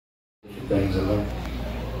things. And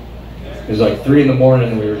it was like 3 in the morning,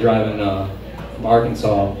 and we were driving from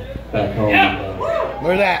Arkansas back home.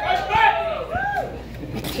 Where's that?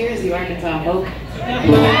 Cheers, you Arkansas folk.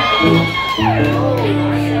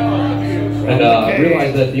 And I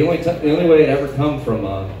realized that the only way it ever come from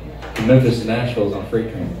Memphis to Nashville is on a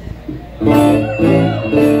freight train.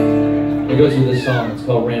 It goes with this song. It's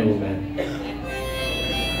called Ramblin'.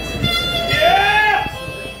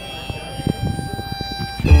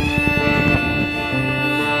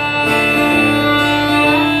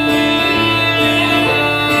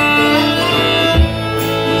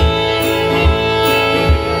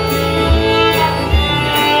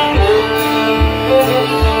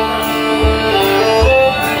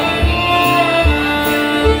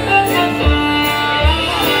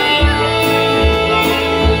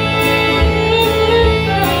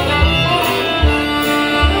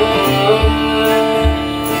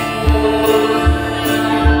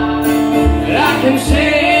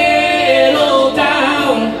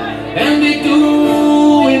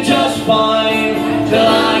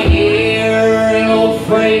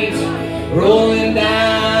 Rolling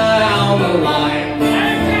down the line,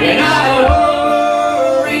 and I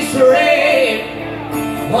hurry straight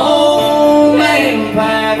home and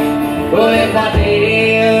back. But if I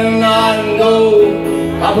did not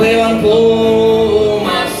go, I play on blow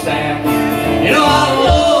my stack. You know I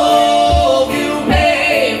love you,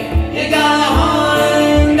 babe. You gotta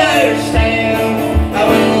understand that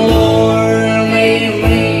when the Lord made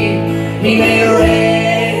me, He made a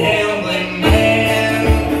rambling man.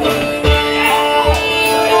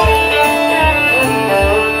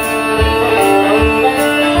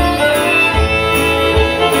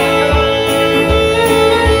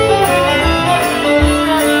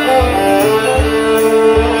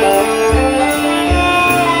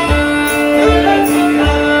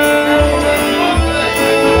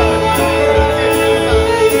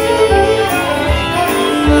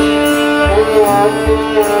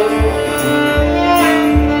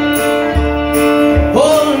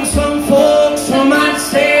 Oh, and some folks might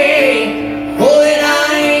say, oh, that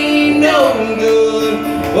I ain't no good.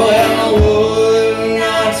 Well, I would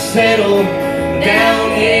not settle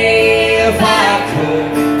down if I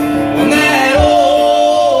could. When that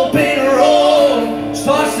open road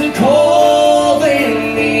starts to call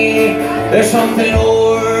in me, there's something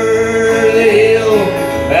over the hill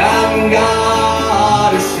that I've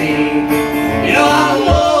got to see. You know I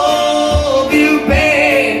love you,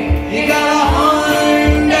 babe. You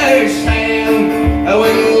gotta understand that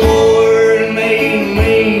when the Lord made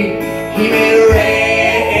me, He made a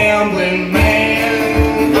rambling man.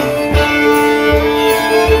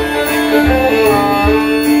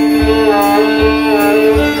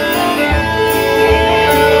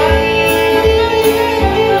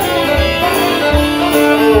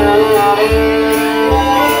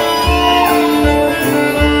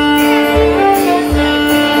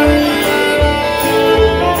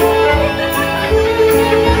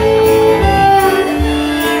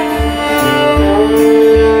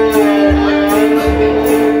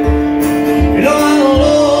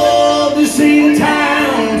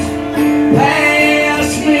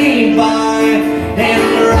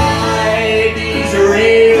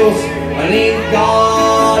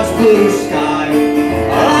 God's blue sky.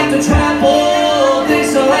 I like to travel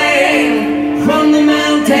this land from the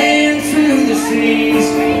mountains to the seas,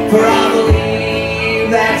 for I believe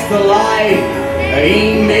that's the life that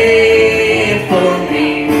He made.